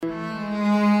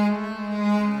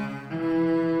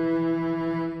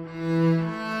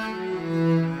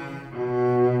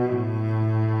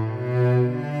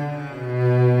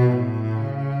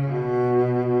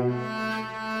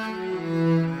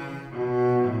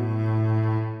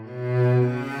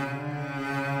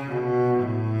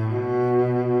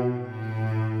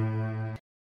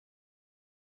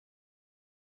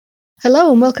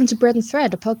Hello and welcome to Bread and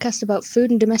Thread, a podcast about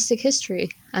food and domestic history.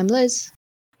 I'm Liz.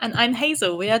 And I'm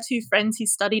Hazel. We are two friends who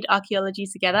studied archaeology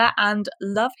together and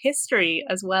love history,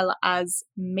 as well as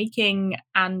making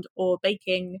and or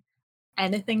baking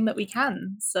anything that we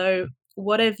can. So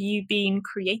what have you been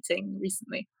creating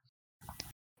recently?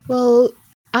 Well,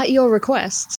 at your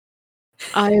request,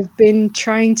 I've been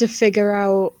trying to figure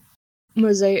out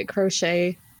mosaic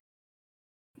crochet.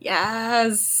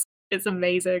 Yes, it's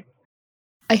amazing.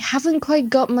 I haven't quite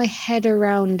got my head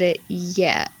around it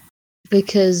yet,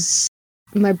 because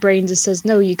my brain just says,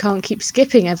 no, you can't keep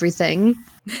skipping everything.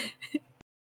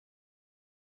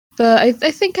 But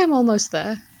I think I'm almost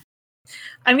there.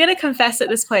 I'm going to confess at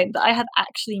this point that I have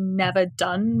actually never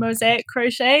done mosaic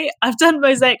crochet. I've done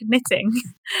mosaic knitting,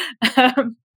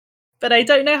 but I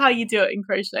don't know how you do it in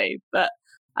crochet. But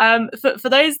for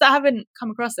those that haven't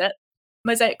come across it,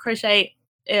 mosaic crochet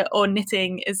or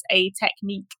knitting is a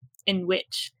technique in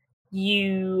which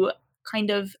you kind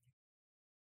of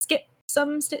skip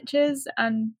some stitches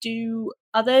and do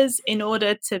others in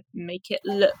order to make it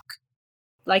look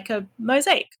like a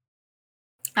mosaic.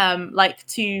 Like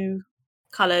two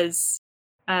colours,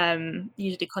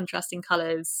 usually contrasting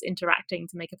colours, interacting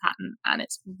to make a pattern, and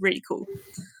it's really cool.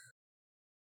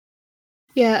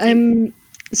 Yeah,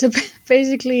 so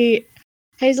basically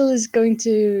Hazel is going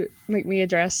to make me a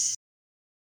dress,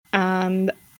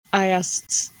 and I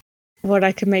asked what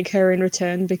I could make her in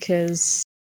return because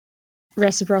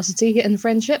reciprocity and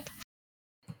friendship.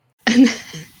 And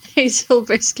Hazel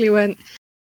basically went,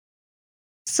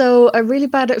 so I'm really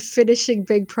bad at finishing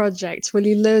big projects. Will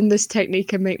you learn this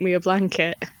technique and make me a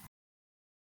blanket?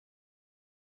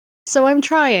 So I'm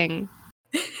trying.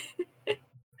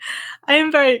 I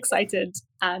am very excited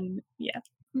and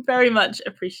very much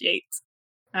appreciate.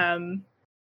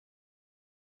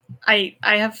 I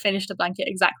have finished a blanket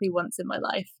exactly once in my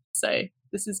life, so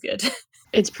this is good.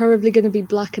 It's probably going to be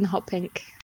black and hot pink.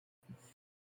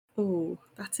 Oh,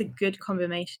 that's a good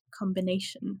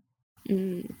combination.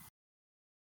 It'll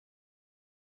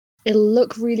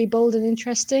look really bold and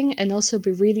interesting, and also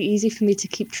be really easy for me to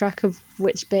keep track of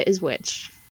which bit is which.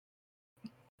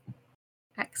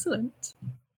 Excellent.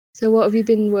 So what have you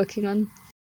been working on?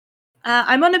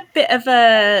 I'm on a bit of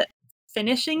a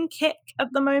finishing kick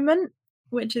at the moment,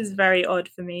 which is very odd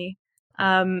for me.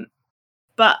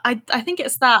 But I think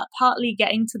it's that partly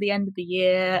getting to the end of the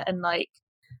year and like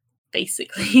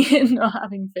basically not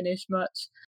having finished much.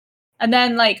 And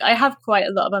then like I have quite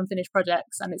a lot of unfinished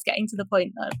projects, and it's getting to the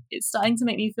point that it's starting to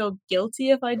make me feel guilty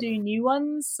if I do new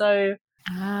ones. So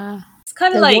it's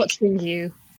kind of like watching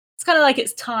you. It's kind of like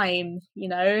it's time, you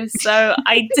know? So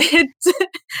I did.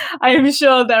 I am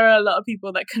sure there are a lot of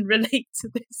people that can relate to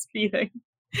this feeling.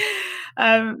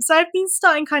 So I've been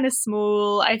starting kind of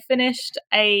small. I finished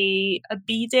a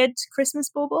beaded Christmas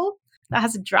bauble that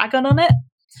has a dragon on it.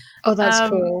 Oh, that's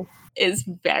cool. It's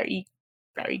very,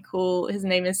 very cool. His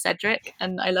name is Cedric,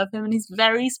 and I love him, and he's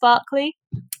very sparkly.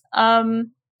 So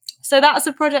that's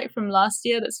a project from last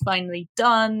year that's finally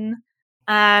done.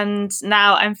 And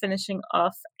now I'm finishing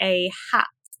off a hat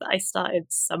that I started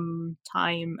some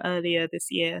time earlier this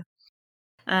year.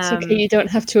 It's okay, you don't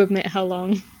have to admit how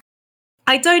long.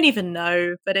 I don't even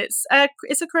know, but it's a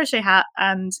crochet hat,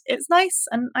 and it's nice,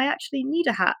 and I actually need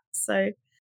a hat. So,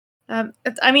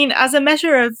 I mean, as a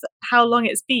measure of how long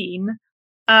it's been,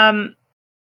 the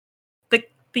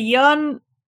yarn,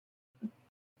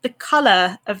 the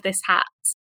colour of this hat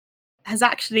has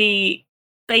actually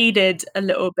faded a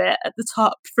little bit at the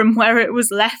top from where it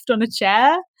was left on a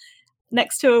chair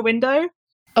next to a window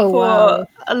for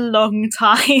a long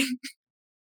time.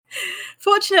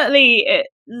 Fortunately, it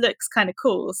looks kind of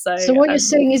cool. So what you're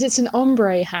saying is it's an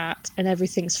ombre hat and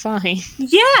everything's fine.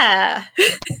 Yeah,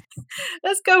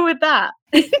 let's go with that.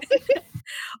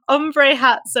 Ombre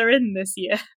hats are in this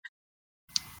year.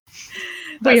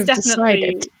 That's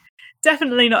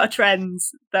definitely not a trend.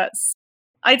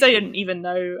 I don't even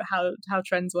know how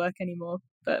trends work anymore,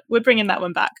 but we're bringing that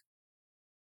one back.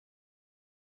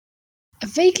 I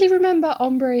vaguely remember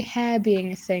ombre hair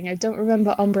being a thing. I don't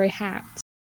remember ombre hats.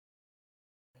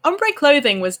 Ombre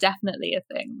clothing was definitely a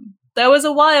thing. There was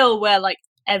a while where like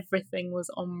everything was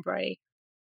ombre.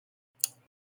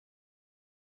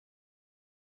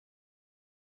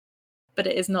 But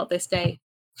it is not this day.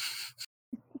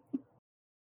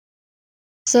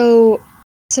 So,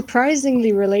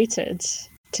 surprisingly related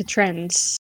to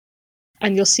trends,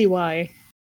 and you'll see why.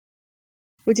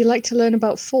 Would you like to learn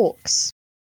about forks?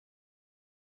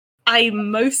 I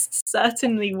most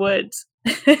certainly would.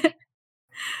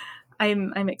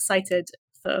 I'm excited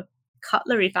for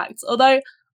cutlery facts, although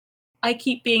I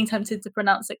keep being tempted to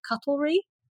pronounce it cutlery.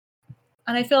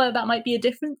 And I feel like that might be a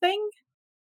different thing.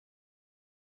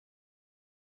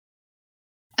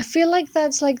 I feel like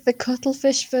that's like the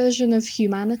cuttlefish version of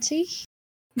humanity.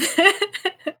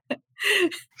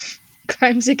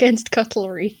 Crimes against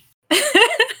cutlery.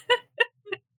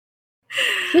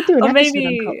 Should do an Or episode on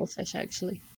maybe, cuttlefish,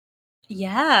 actually.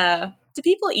 yeah. Do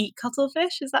people eat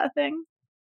cuttlefish? Is that a thing?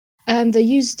 They're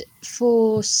used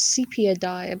for sepia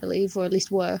dye, I believe, or at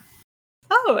least were.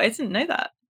 Oh, I didn't know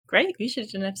that. Great, we should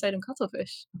do an episode on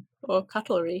cuttlefish or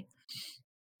cutlery.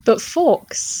 But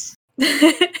forks.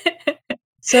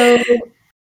 So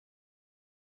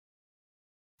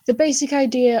the basic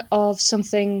idea of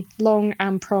something long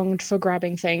and pronged for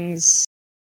grabbing things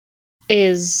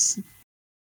is,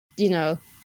 you know,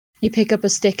 you pick up a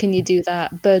stick and you do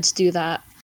that. Birds do that.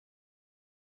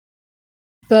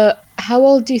 But how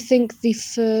old do you think the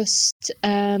first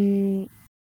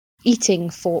eating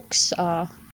forks are?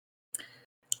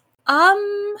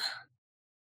 I'm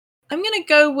gonna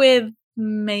go with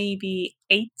maybe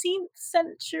 18th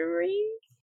century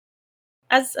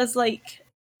as like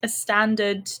a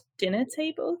standard dinner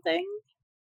table thing.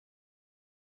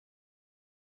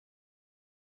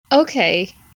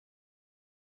 Okay.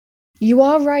 You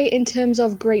are right in terms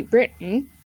of Great Britain.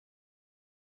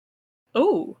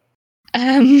 Oh,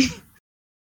 Um,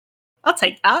 I'll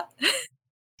take that.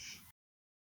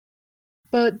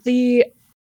 but the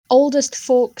oldest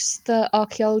forks that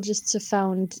archaeologists have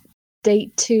found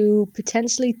date to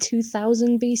potentially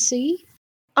 2000 BC.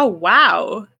 Oh,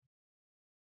 wow.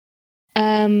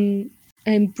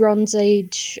 In Bronze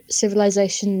Age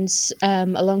civilizations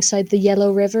alongside the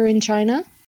Yellow River in China.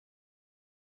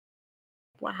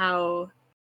 Wow.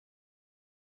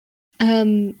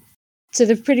 So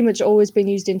they've pretty much always been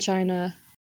used in China,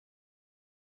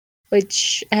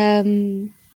 which,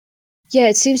 yeah,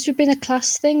 it seems to have been a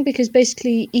class thing because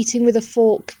basically eating with a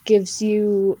fork gives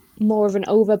you more of an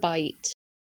overbite.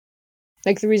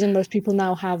 Like the reason most people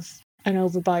now have an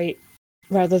overbite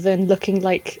rather than looking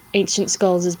like ancient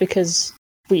skulls is because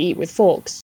we eat with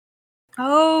forks.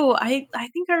 Oh, I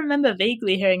think I remember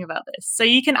vaguely hearing about this. So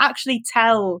you can actually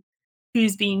tell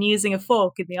who's been using a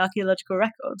fork in the archaeological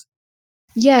record.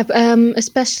 Yeah,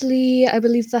 especially I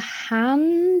believe the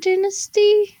Han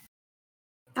Dynasty.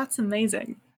 That's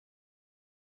amazing.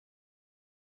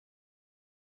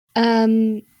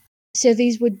 So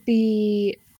these would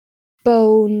be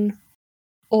bone,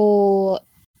 or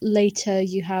later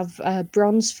you have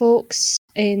bronze forks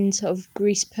in sort of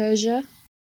Greece, Persia.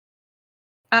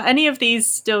 Are any of these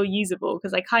still usable?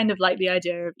 Because I kind of like the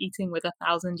idea of eating with a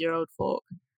 1,000-year-old fork.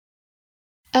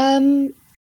 I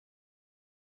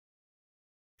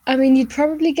mean, you'd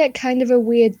probably get kind of a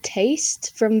weird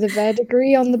taste from the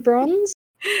verdigris on the bronze,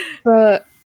 but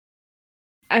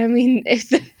I mean,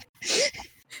 if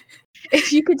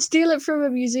you could steal it from a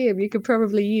museum, you could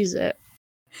probably use it.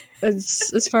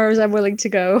 As far as I'm willing to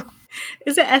go.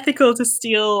 Is it ethical to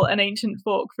steal an ancient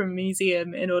fork from a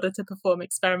museum in order to perform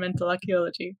experimental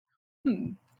archaeology?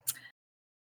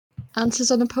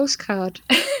 Answers on a postcard.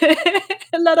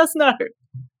 Let us know.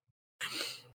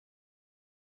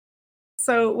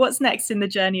 So, what's next in the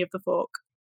journey of the fork?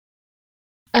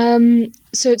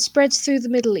 So it spreads through the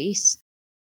Middle East,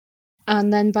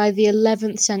 and then by the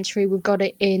 11th century, we've got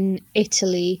it in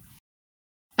Italy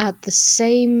at the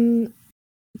same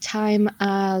time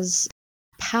as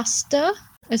pasta,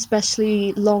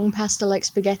 especially long pasta like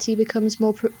spaghetti, becomes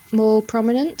more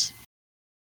prominent.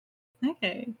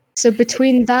 Okay. So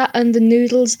between that and the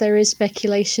noodles, there is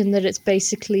speculation that it's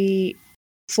basically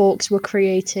forks were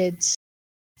created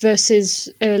versus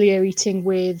earlier eating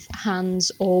with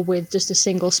hands or with just a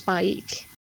single spike.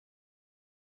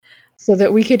 So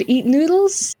that we could eat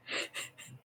noodles.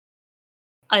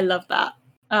 I love that.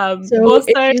 So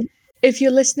also, if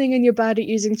you're listening and you're bad at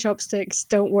using chopsticks,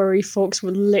 don't worry, forks were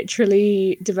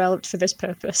literally developed for this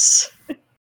purpose.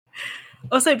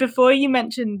 Also, before you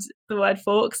mentioned the word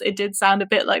forks, it did sound a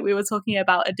bit like we were talking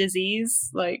about a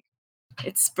disease, like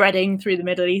it's spreading through the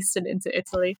Middle East and into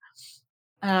Italy.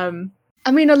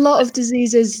 I mean, a lot of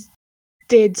diseases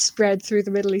did spread through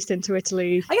the Middle East into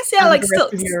Italy. I guess, yeah, and like the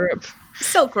rest of Europe.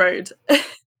 Silk Road.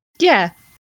 Yeah,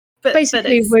 but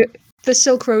basically we're the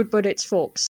Silk Road, but it's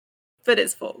forks. But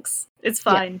it's forks. It's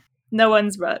fine. Yeah. No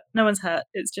one's hurt.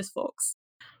 It's just forks.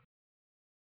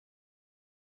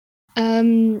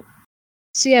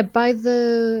 So yeah, by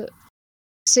the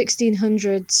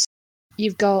 1600s,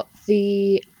 you've got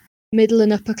the middle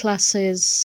and upper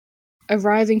classes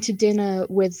arriving to dinner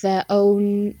with their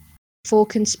own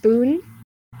fork and spoon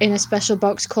in a special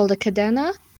box called a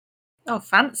cadena. Oh,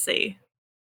 fancy.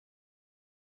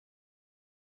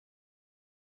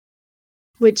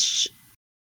 Which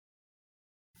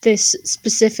this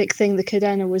specific thing, the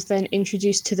cadena, was then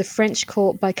introduced to the French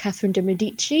court by Catherine de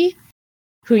Medici,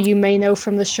 who you may know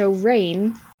from the show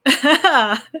Reign.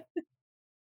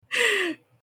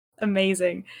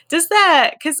 Amazing. Does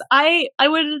there, because I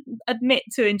would admit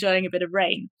to enjoying a bit of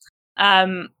Reign,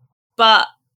 but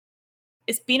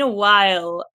it's been a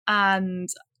while, and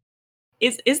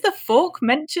is the fork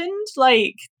mentioned?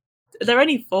 Like, are there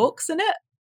any forks in it?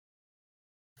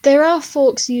 There are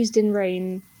forks used in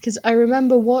Reign, because I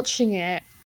remember watching it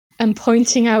and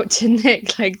pointing out to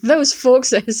Nick, like, those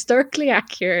forks are historically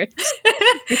accurate,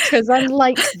 because I'm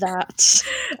like that.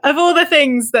 Of all the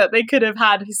things that they could have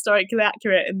had historically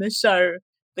accurate in the show,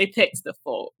 they picked the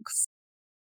forks.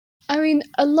 I mean,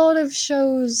 a lot of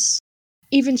shows,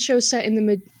 even shows set in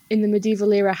the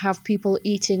medieval era, have people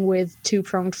eating with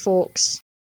two-pronged forks,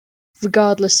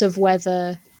 regardless of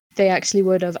whether they actually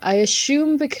would have. I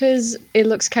assume because it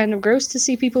looks kind of gross to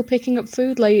see people picking up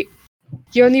food. Like,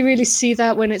 you only really see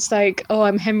that when it's like, oh,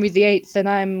 I'm Henry VIII and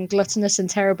I'm gluttonous and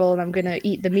terrible and I'm going to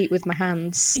eat the meat with my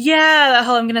hands. Yeah, that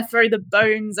whole I'm going to throw the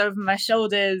bones over my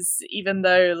shoulders, even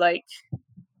though, like,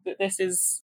 this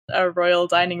is a royal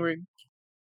dining room.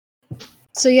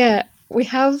 So yeah, we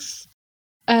have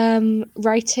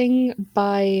writing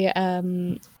by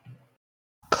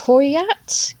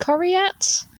Coriat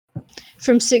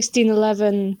from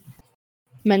 1611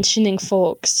 mentioning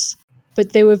forks,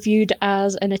 but they were viewed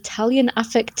as an Italian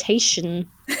affectation.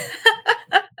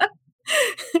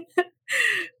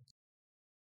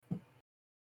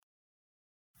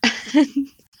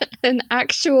 An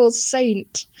actual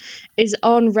saint is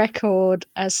on record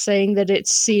as saying that it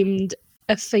seemed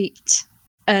effete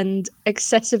and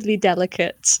excessively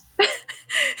delicate.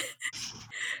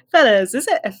 Fellas, is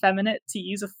it effeminate to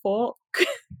use a fork?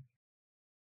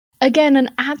 Again, an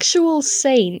actual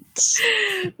saint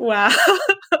Wow.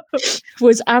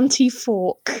 was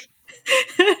anti-fork.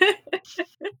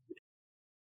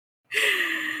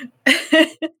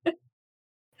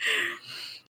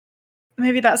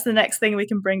 Maybe that's the next thing we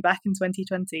can bring back in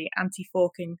 2020,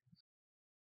 anti-forking.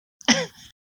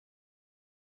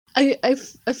 I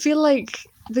feel like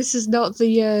this is not the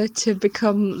year to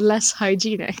become less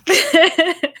hygienic.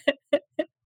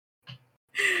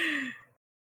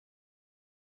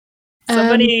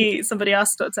 Somebody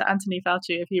asked Dr. Anthony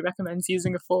Fauci if he recommends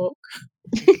using a fork.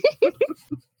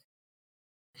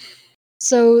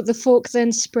 So the fork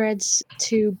then spreads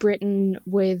to Britain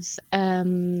with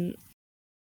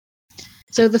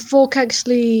so the fork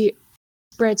actually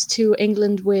spreads to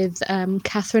England with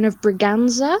Catherine of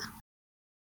Braganza,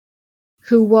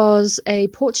 who was a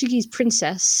Portuguese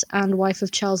princess and wife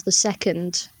of Charles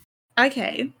II.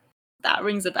 Okay, that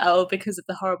rings a bell because of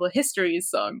the Horrible Histories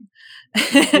song.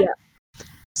 Yeah.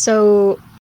 So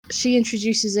she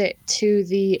introduces it to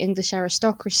the English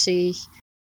aristocracy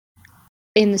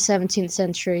in the 17th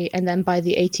century, and then by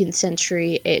the 18th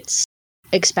century it's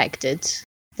expected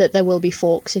that there will be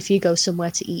forks if you go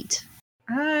somewhere to eat.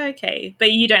 Okay,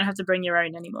 but you don't have to bring your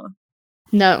own anymore.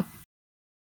 No.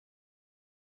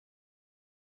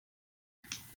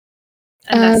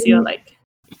 Unless you're, like,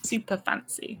 super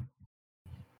fancy.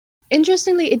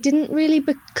 Interestingly, it didn't really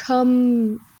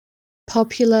become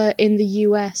popular in the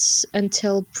US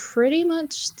until pretty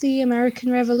much the American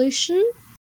Revolution.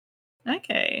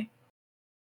 Okay.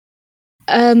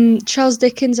 Charles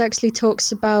Dickens actually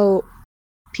talks about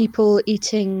people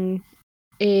eating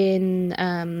in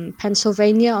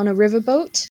Pennsylvania on a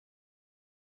riverboat,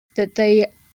 that they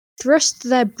thrust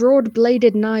their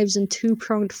broad-bladed knives and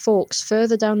two-pronged forks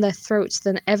further down their throats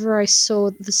than ever I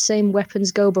saw the same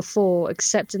weapons go before,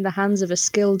 except in the hands of a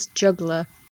skilled juggler.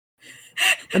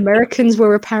 Americans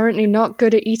were apparently not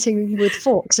good at eating with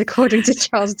forks, according to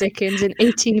Charles Dickens in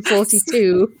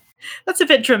 1842. That's a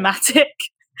bit dramatic.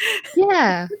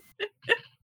 Yeah.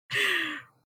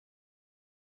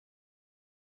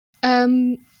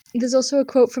 There's also a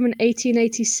quote from an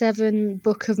 1887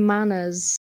 book of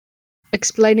manners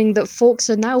explaining that forks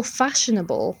are now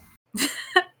fashionable.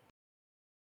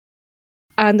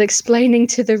 And explaining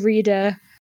to the reader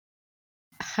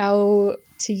how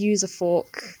to use a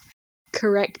fork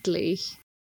correctly.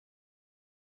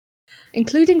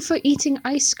 Including for eating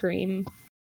ice cream.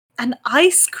 An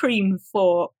ice cream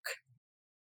fork?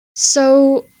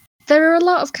 So, there are a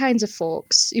lot of kinds of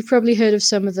forks. You've probably heard of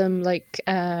some of them, like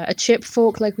a chip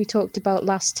fork, like we talked about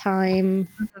last time,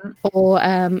 or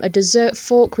a dessert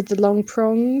fork with the long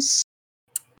prongs.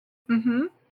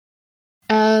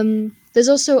 There's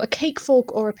also a cake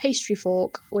fork or a pastry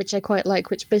fork, which I quite like,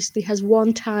 which basically has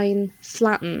one tine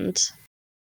flattened.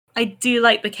 I do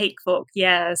like the cake fork,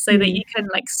 yeah, so that you can,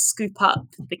 like, scoop up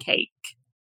the cake.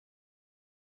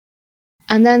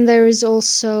 And then there is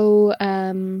also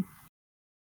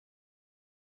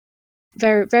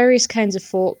various kinds of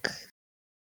fork,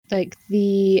 like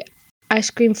the ice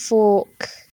cream fork,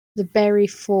 the berry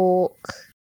fork,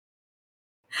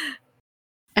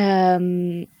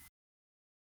 and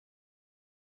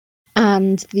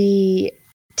the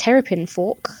terrapin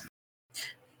fork.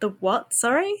 The what?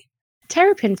 Sorry?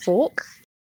 Terrapin fork.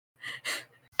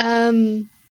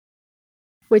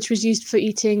 Which was used for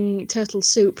eating turtle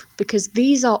soup, because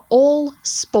these are all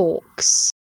sporks.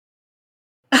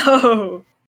 Oh.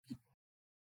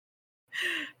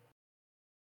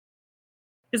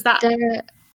 Is that They're,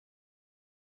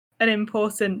 an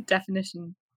important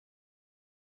definition?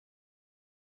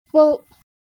 well,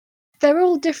 they're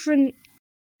all different.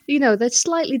 They're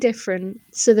slightly different,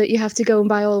 so that you have to go and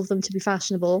buy all of them to be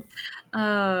fashionable.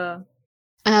 But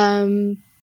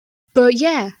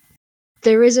yeah,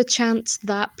 there is a chance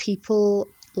that people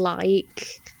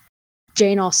like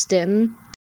Jane Austen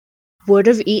would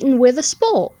have eaten with a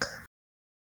spork.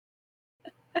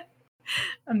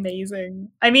 Amazing.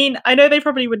 I mean, I know they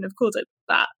probably wouldn't have called it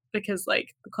that because,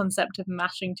 like, the concept of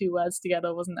mashing two words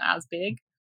together wasn't as big.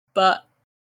 But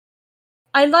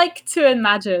I like to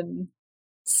imagine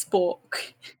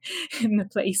spork in the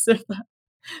place of that.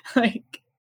 Like,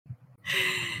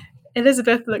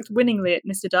 Elizabeth looked winningly at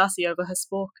Mr. Darcy over her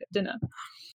spork at dinner.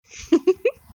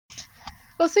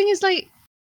 Well, the thing is, like,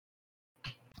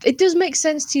 it does make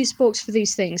sense to use sporks for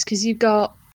these things, because you've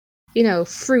got,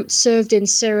 fruit served in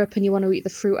syrup and you want to eat the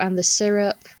fruit and the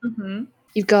syrup. Mm-hmm.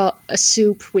 You've got a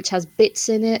soup which has bits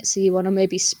in it, so you want to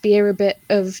maybe spear a bit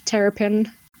of terrapin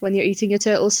when you're eating your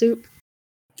turtle soup.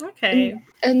 Okay.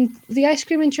 And the ice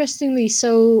cream, interestingly,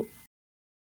 so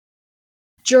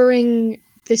during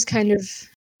this kind of,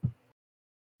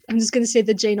 I'm just going to say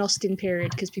the Jane Austen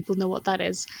period, because people know what that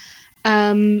is,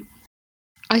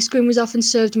 ice cream was often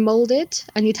served moulded,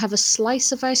 and you'd have a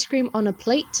slice of ice cream on a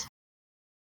plate,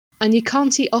 and you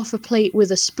can't eat off a plate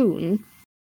with a spoon,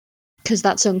 because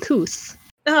that's uncouth.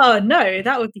 Oh no,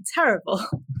 that would be terrible.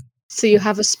 So you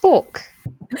have a spork,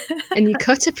 and you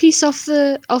cut a piece off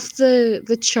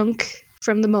the chunk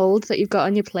from the mold that you've got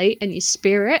on your plate, and you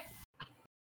spear it.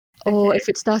 Or Okay. if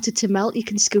it started to melt, you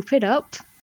can scoop it up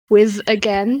with,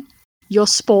 again, your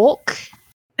spork.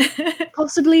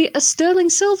 Possibly a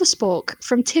sterling silver spork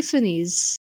from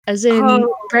Tiffany's, as in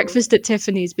Breakfast at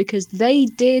Tiffany's, because they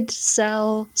did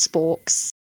sell sporks.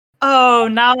 Oh,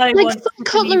 now I Like want full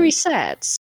cutlery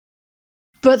sets,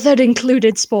 but that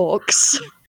included sporks.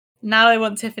 Now I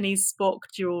want Tiffany's spork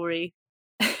jewelry.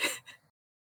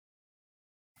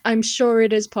 I'm sure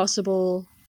it is possible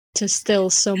to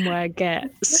still somewhere get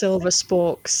silver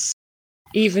sporks,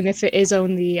 even if it is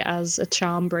only as a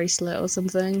charm bracelet or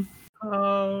something.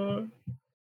 Oh,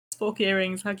 spork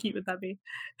earrings! How cute would that be?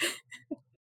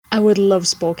 I would love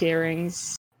spork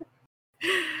earrings.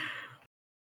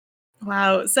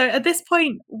 Wow. So at this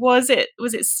point, was it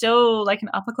still like an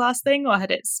upper class thing, or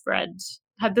had it spread?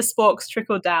 Had the sporks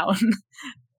trickled down?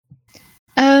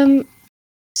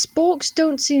 Sporks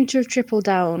don't seem to have trickled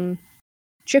down,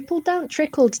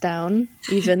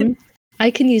 even.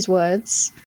 I can use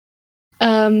words.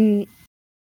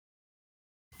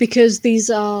 Because these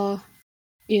are,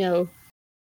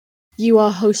 you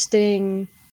are hosting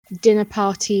dinner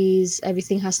parties,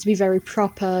 everything has to be very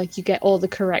proper, you get all the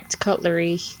correct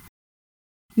cutlery.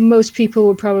 Most people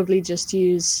would probably just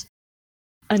use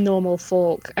a normal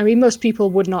fork. I mean, most people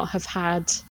would not have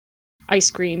had ice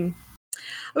cream.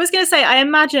 I was going to say, I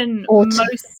imagine or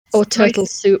turtle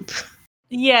soup.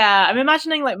 Yeah, I'm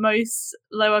imagining like most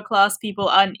lower class people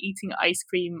aren't eating ice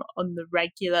cream on the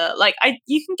regular. Like,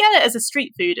 you can get it as a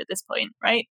street food at this point,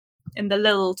 right? In the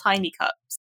little tiny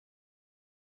cups.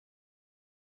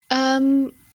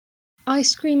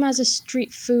 Ice cream as a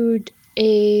street food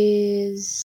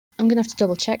is... I'm gonna have to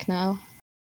double check now.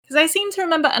 Because I seem to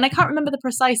remember, and I can't remember the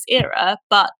precise era,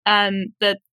 but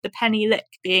the penny lick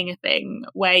being a thing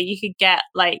where you could get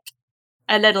like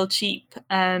a little cheap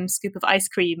scoop of ice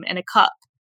cream in a cup,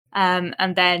 and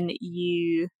then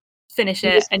you finish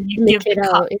it and you give the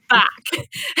cup back,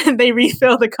 and they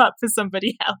refill the cup for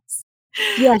somebody else.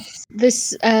 Yes,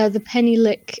 this the penny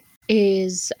lick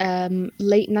is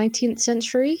late 19th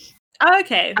century. Oh,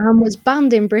 okay. And was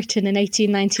banned in Britain in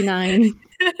 1899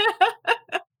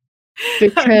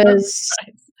 because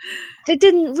they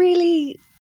couldn't really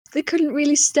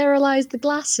sterilize the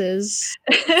glasses,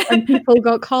 and people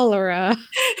got cholera.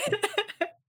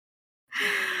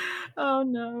 Oh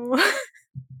no.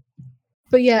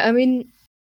 But yeah, I mean,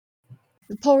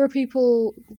 the poorer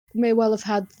people may well have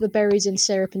had the berries in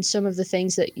syrup and some of the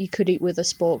things that you could eat with a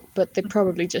spork, but they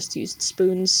probably just used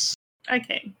spoons.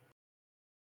 Okay.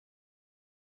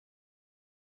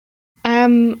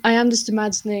 am just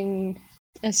imagining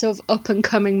a sort of up and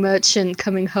coming merchant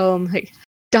coming home, like,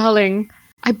 darling,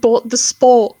 I bought the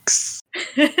sporks.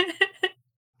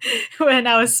 We're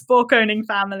now a spork owning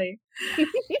family.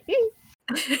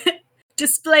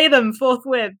 Display them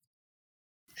forthwith.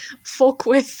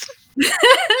 Forthwith.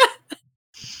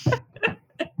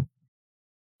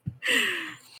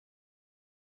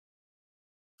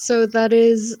 So that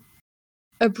is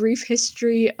a brief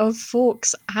history of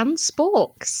forks and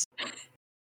sporks.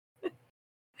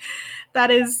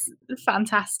 That is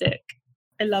fantastic.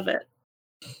 I love it.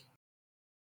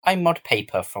 I'm Mod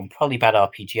Paper from Probably Bad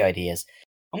RPG Ideas,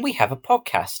 and we have a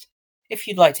podcast. If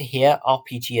you'd like to hear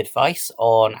RPG advice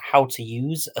on how to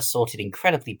use assorted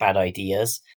incredibly bad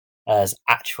ideas as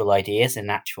actual ideas in an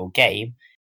actual game,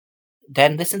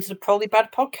 then listen to the Probably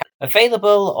Bad podcast.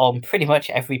 Available on pretty much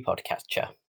every podcatcher.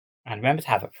 And remember to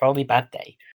have a Probably Bad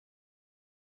day.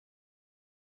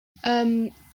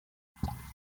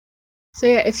 So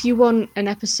yeah, if you want an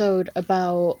episode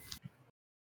about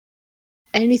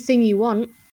anything you want,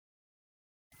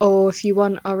 or if you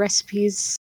want our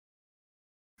recipes,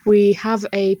 we have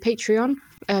a Patreon,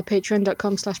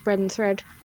 patreon.com/breadandthread.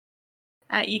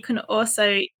 You can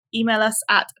also email us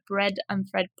at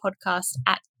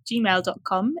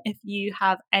breadandthreadpodcast@gmail.com if you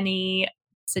have any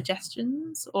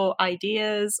suggestions or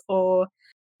ideas, or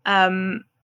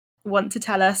want to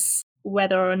tell us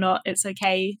whether or not it's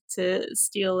okay to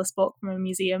steal a spork from a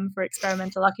museum for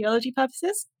experimental archaeology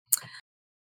purposes.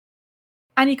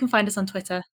 And you can find us on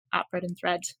Twitter at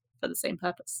breadandthread for the same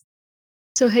purpose.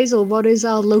 So Hazel, what is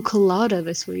our local larder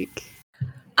this week?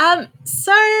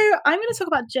 So I'm going to talk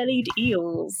about jellied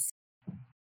eels.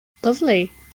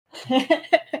 Lovely.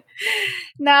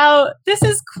 Now, this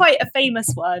is quite a famous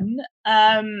one.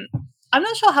 I'm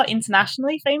not sure how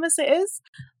internationally famous it is,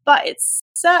 but it's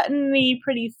certainly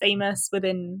pretty famous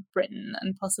within Britain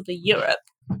and possibly Europe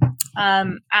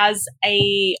as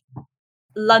a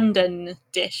London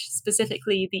dish,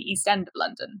 specifically the East End of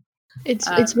London.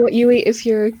 It's what you eat if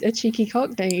you're a cheeky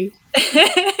cockney.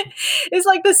 It's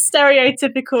like the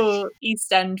stereotypical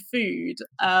East End food.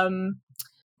 And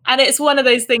it's one of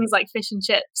those things like fish and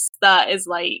chips that is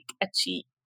like a cheap,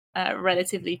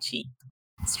 relatively cheap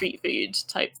street food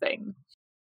type thing.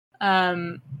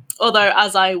 Although,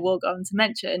 as I will go on to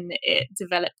mention, it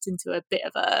developed into a bit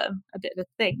of a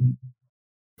thing.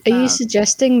 Are you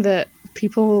suggesting that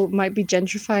people might be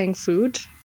gentrifying food?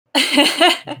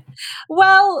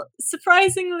 Well,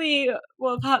 surprisingly,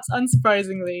 well, perhaps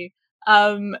unsurprisingly,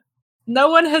 no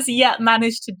one has yet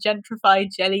managed to gentrify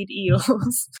jellied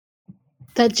eels.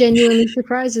 That genuinely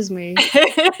surprises me.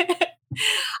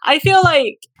 I feel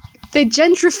like they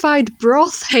gentrified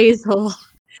broth, Hazel.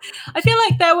 I feel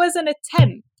like there was an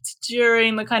attempt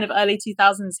during the kind of early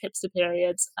 2000s hipster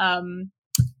period.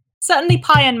 Certainly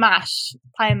pie and mash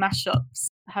shops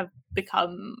have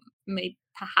become maybe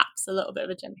perhaps a little bit of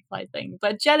a gentrified thing,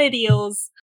 but jellied eels,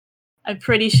 I'm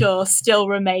pretty sure, still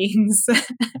remains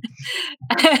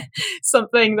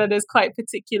something that is quite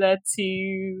particular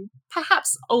to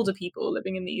perhaps older people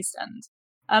living in the East End.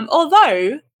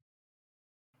 Although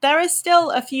there is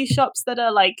still a few shops that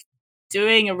are like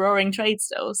doing a roaring trade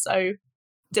still, so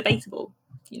debatable.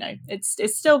 You know, it's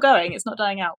still going. It's not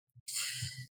dying out.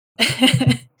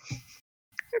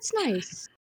 That's nice.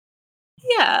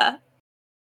 Yeah,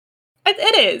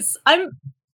 it is. I'm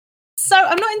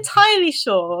not entirely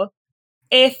sure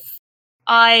if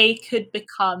I could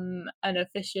become an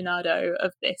aficionado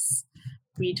of this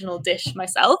regional dish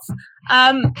myself.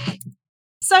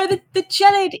 So the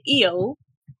jellied eel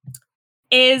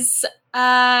is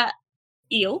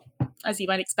eel, as you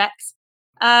might expect.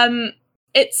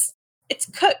 It's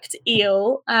cooked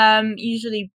eel,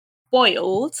 usually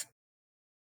boiled,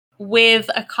 with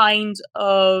a kind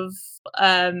of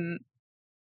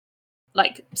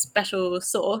like special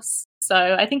sauce.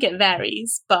 So I think it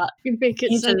varies, but you make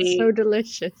it sound so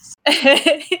delicious.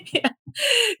 Yeah.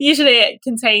 Usually it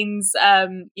contains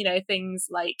things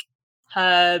like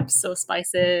herbs or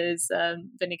spices,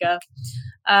 vinegar,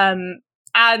 and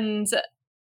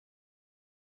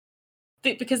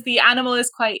because the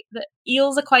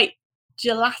eels are quite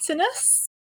gelatinous,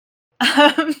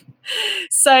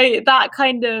 so that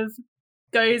kind of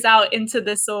goes out into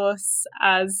the sauce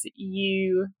as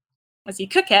you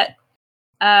cook it,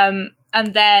 and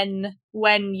then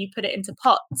when you put it into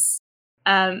pots,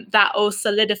 that all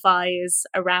solidifies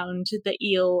around the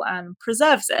eel and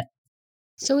preserves it.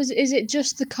 So is it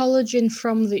just the collagen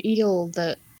from the eel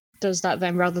that does that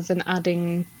then, rather than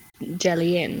adding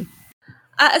jelly in?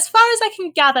 As far as I can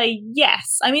gather,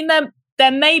 yes. I mean, there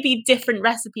there may be different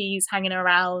recipes hanging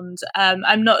around.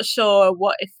 I'm not sure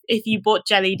what if you bought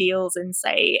jellied eels in,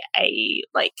 say, a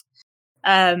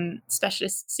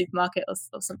specialist supermarket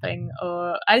or something,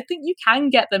 or I think you can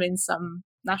get them in some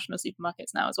national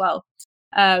supermarkets now as well.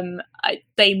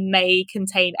 They may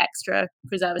contain extra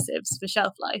preservatives for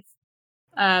shelf life.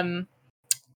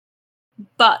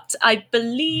 But I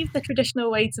believe the traditional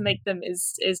way to make them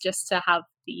is just to have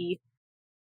the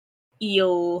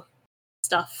eel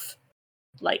stuff,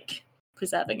 like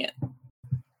preserving it.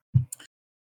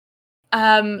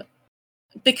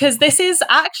 Because this is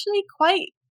actually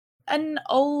quite an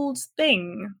old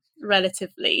thing,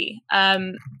 relatively.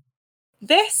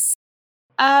 This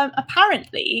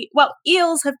apparently, well,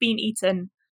 eels have been eaten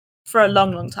for a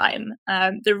long, long time.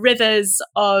 The rivers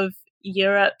of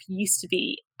Europe used to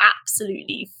be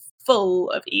absolutely full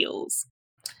of eels.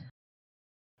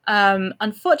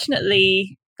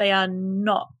 Unfortunately, they are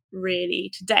not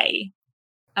really today.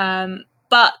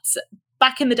 But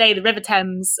back in the day, the River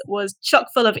Thames was chock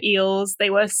full of eels. They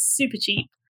were super cheap,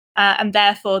 and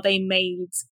therefore they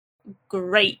made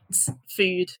great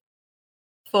food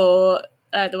for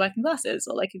the working classes,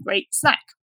 or like a great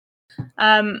snack.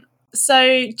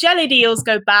 So jellied eels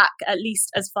go back at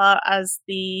least as far as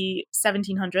the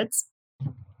 1700s,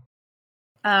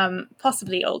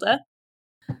 possibly older.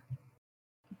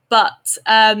 But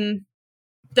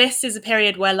this is a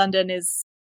period where London is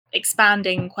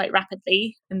expanding quite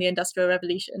rapidly in the Industrial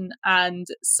Revolution, and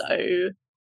so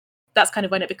that's kind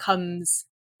of when it becomes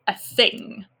a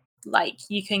thing. Like,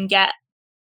 you can get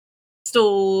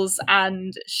stalls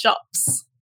and shops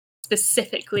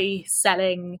specifically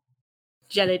selling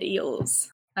jellied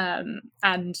eels,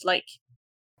 and like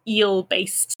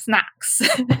eel-based snacks.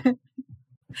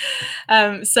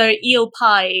 So eel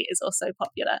pie is also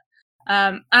popular,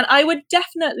 and I would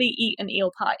definitely eat an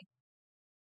eel pie.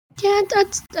 Yeah,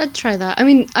 I'd try that. I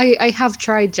mean, I have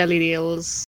tried jellied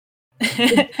eels.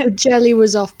 The jelly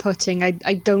was off-putting. I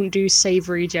don't do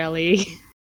savoury jelly.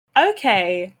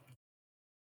 Okay.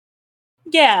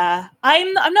 Yeah,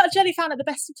 I'm not a jelly fan at the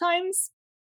best of times.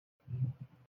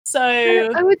 So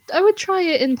I would try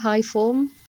it in pie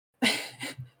form.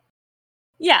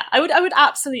 yeah, I would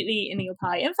absolutely eat an eel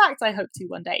pie. In fact, I hope to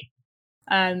one day.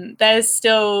 There's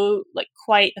still like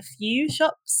quite a few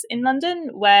shops in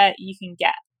London where you can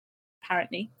get,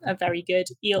 apparently, a very good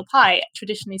eel pie,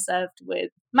 traditionally served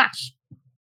with mash.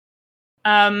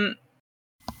 And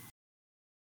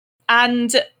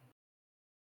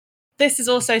this is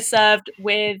also served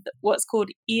with what's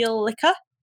called eel liquor,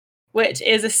 which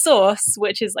is a sauce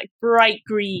which is like bright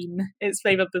green. It's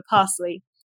flavored with parsley,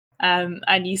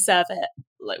 and you serve it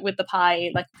like with the pie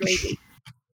like gravy.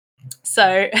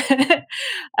 So,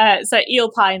 so eel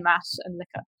pie, mash, and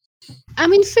liquor. I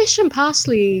mean, fish and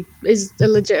parsley is a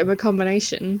legitimate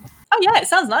combination. Oh yeah, it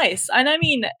sounds nice, and I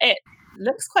mean, it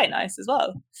looks quite nice as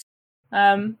well.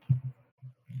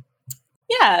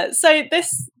 Yeah, so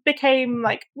this became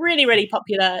like really, really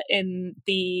popular in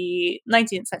the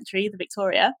 19th century, the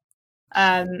Victoria.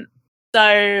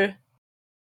 So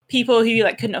people who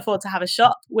like couldn't afford to have a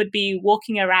shop would be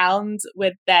walking around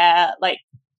with their like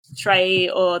tray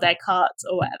or their cart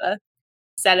or whatever,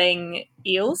 selling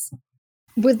eels.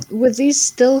 Were these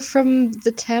still from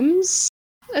the Thames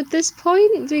at this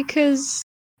point? Because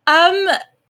I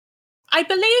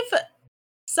believe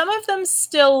some of them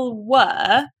still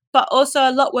were, but also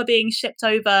a lot were being shipped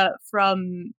over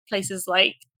from places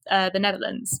like the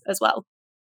Netherlands as well.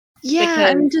 yeah,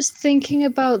 I'm just thinking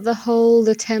about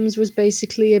the Thames was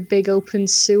basically a big open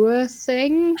sewer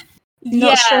thing.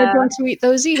 Not sure I'd want to eat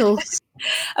those eels.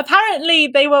 Apparently,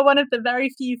 they were one of the very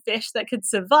few fish that could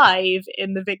survive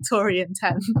in the Victorian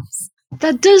Thames.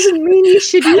 That doesn't mean you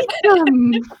should eat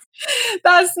them.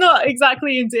 That's not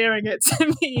exactly endearing it to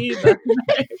me either.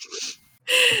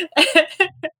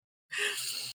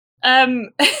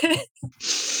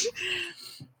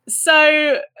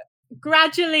 So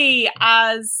gradually,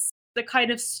 as the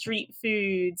kind of street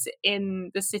foods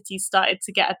in the city started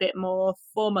to get a bit more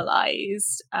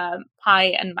formalized,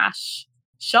 pie and mash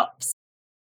shops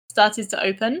started to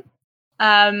open,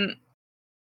 and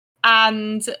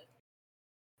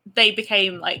they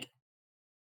became like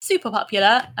super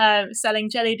popular, selling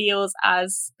jellied eels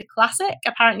as the classic,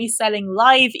 apparently selling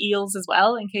live eels as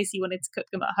well in case you wanted to cook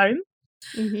them at home.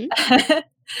 Mm-hmm.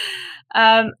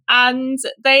 And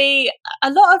a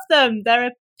lot of them, there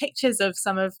are pictures of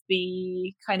some of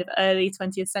the kind of early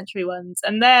 20th century ones,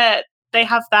 and they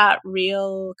have that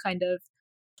real kind of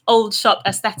old shop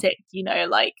aesthetic, you know,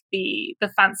 like the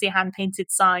fancy hand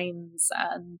painted signs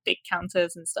and big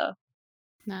counters and stuff.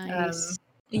 Nice.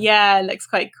 Yeah, it looks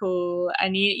quite cool,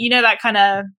 and you know that kind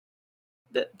of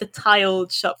the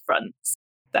tiled shop fronts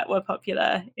that were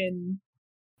popular in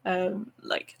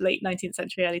like late 19th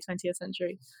century, early 20th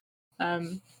century.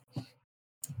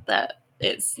 That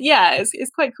it's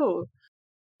quite cool.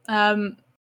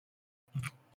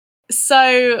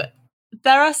 So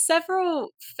there are several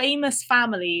famous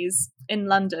families in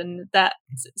London that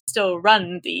still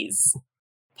run these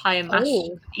pie and mash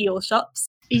eel shops.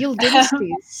 Eel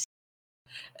dynasties.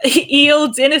 Eel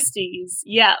dynasties.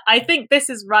 Yeah, I think this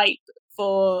is ripe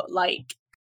for like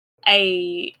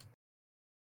a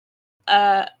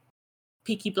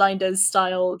Peaky Blinders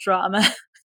style drama.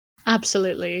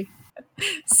 Absolutely.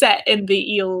 Set in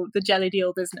the jellied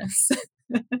eel business.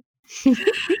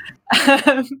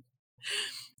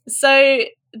 So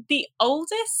the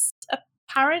oldest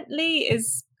apparently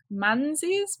is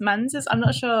Manze's. I'm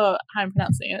not sure how I'm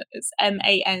pronouncing it. It's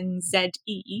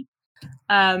Manze.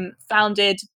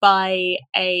 Founded by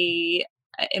a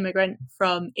immigrant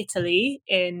from Italy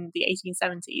in the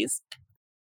 1870s,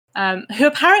 who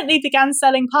apparently began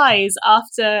selling pies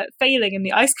after failing in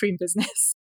the ice cream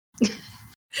business.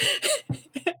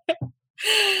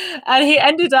 And he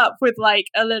ended up with like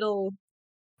a little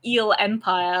eel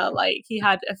empire. Like he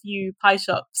had a few pie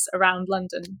shops around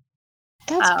London.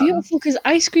 That's beautiful, because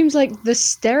ice cream's like the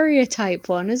stereotype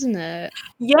one, isn't it?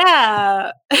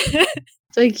 Yeah.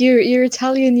 It's like you're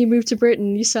Italian, you move to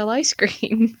Britain, you sell ice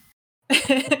cream.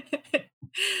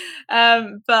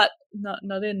 But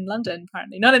not in London,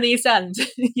 apparently. Not in the East End.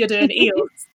 You're doing eels.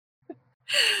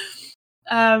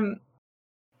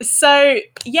 So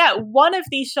yeah, one of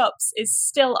these shops is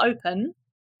still open.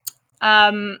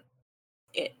 Oh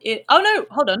no,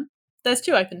 hold on. There's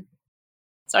two open.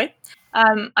 Sorry.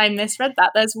 I misread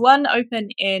that. There's one open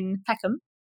in Peckham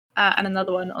and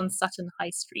another one on Sutton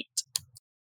High Street.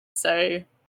 So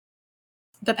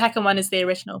the Peckham one is the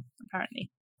original, apparently.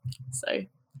 So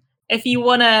if you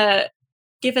want to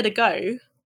give it a go,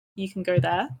 you can go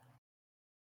there.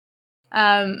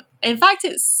 In fact,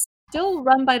 it's still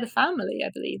run by the family, I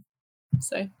believe.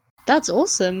 So that's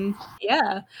awesome.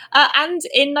 Yeah. And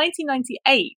in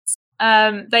 1998,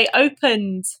 they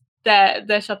opened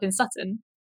their shop in Sutton,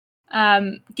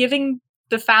 giving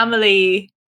the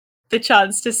family the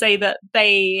chance to say that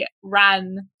they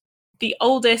ran the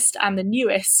oldest and the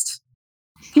newest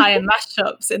pie and mash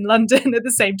shops in London at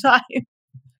the same time.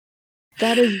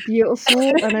 That is beautiful,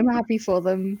 and I'm happy for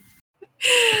them.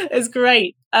 It's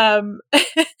great. I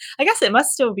guess it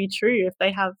must still be true if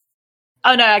they have.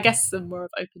 Oh no, I guess some more have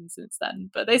opened since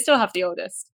then, but they still have the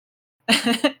oldest.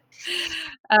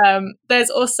 There's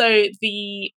also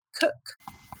the Cook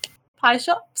pie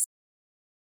shops,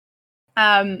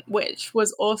 which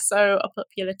was also a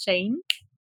popular chain,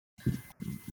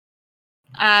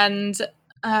 and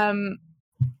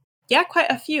quite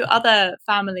a few other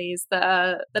families that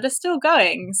are still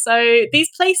going. So these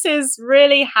places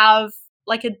really have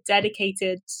like a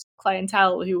dedicated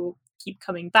clientele who will keep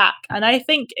coming back, and I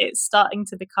think it's starting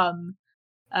to become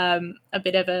a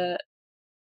bit of a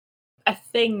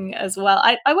thing as well.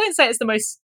 I won't say it's the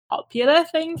most popular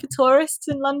thing for tourists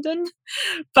in London,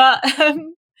 but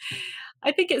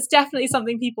I think it's definitely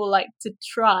something people like to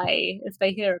try if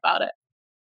they hear about it.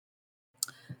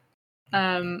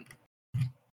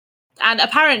 And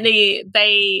apparently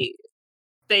they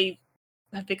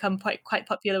have become quite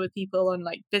popular with people on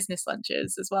like business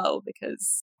lunches as well,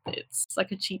 because it's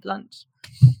like a cheap lunch.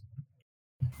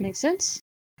 Makes sense.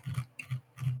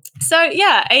 So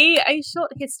yeah, a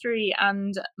short history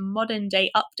and modern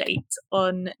day update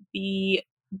on the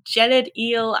jellied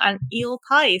eel and eel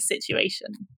pie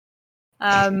situation.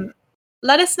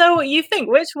 Let us know what you think.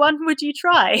 Which one would you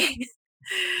try?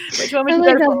 Which one would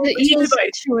you go for? The eel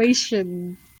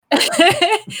situation.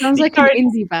 Sounds like an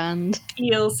indie band.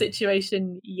 Eel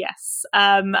situation, yes.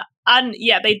 And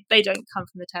yeah, they don't come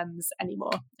from the Thames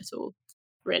anymore at all,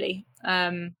 really.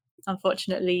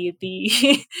 Unfortunately,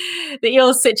 the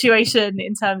eel situation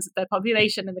in terms of their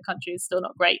population in the country is still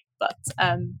not great, but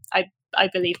I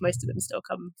believe most of them still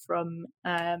come from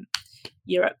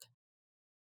Europe.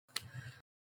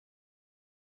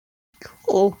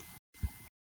 Cool.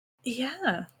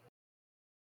 Yeah.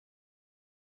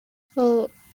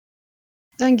 Well,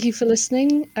 thank you for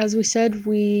listening. As we said,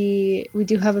 we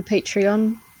do have a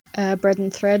Patreon, Bread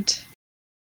and Thread.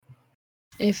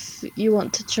 If you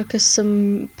want to chuck us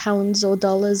some pounds or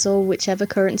dollars or whichever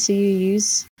currency you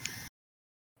use.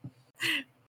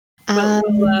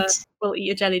 We'll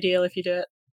eat a jelly eel if you do it.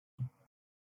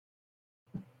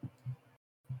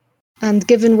 And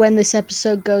given when this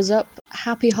episode goes up,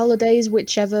 happy holidays,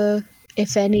 whichever,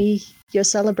 if any, you're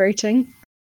celebrating.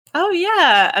 Oh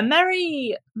yeah, a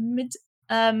merry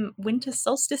winter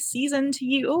solstice season to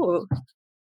you all.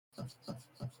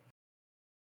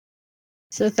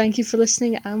 So thank you for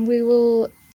listening, and we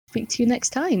will speak to you next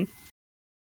time.